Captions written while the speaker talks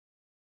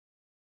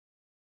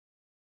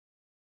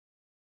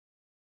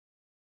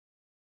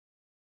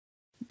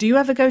Do you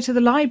ever go to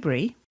the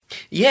library?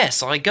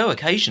 Yes, I go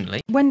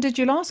occasionally. When did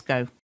you last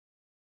go?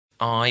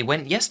 I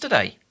went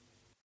yesterday.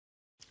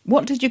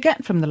 What did you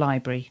get from the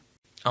library?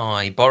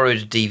 I borrowed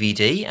a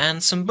DVD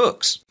and some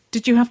books.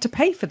 Did you have to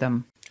pay for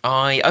them?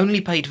 I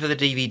only paid for the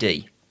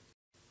DVD.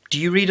 Do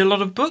you read a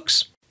lot of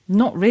books?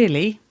 Not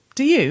really.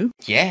 Do you?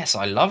 Yes,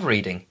 I love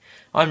reading.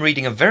 I'm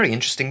reading a very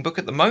interesting book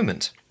at the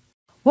moment.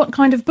 What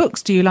kind of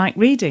books do you like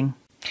reading?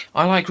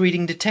 I like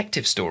reading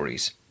detective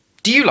stories.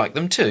 Do you like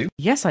them too?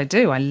 Yes, I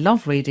do. I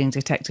love reading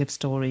detective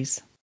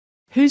stories.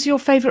 Who's your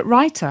favourite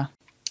writer?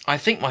 I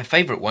think my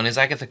favourite one is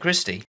Agatha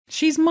Christie.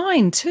 She's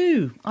mine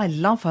too. I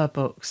love her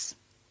books.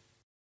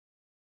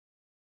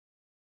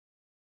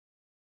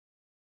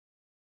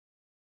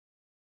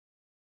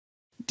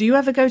 Do you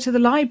ever go to the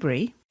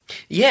library?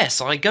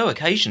 Yes, I go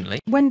occasionally.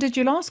 When did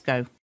you last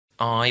go?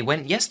 I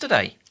went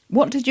yesterday.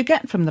 What did you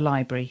get from the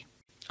library?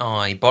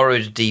 I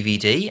borrowed a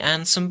DVD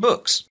and some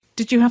books.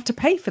 Did you have to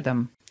pay for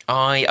them?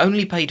 I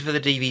only paid for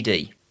the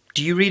DVD.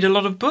 Do you read a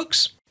lot of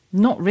books?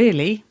 Not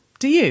really.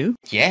 Do you?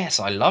 Yes,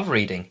 I love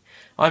reading.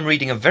 I'm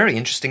reading a very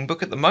interesting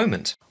book at the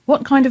moment.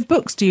 What kind of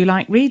books do you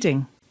like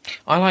reading?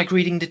 I like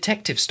reading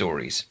detective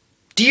stories.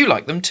 Do you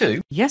like them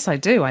too? Yes, I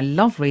do. I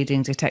love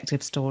reading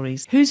detective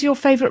stories. Who's your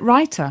favourite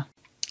writer?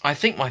 I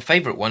think my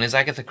favourite one is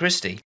Agatha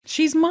Christie.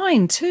 She's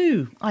mine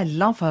too. I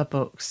love her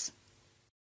books.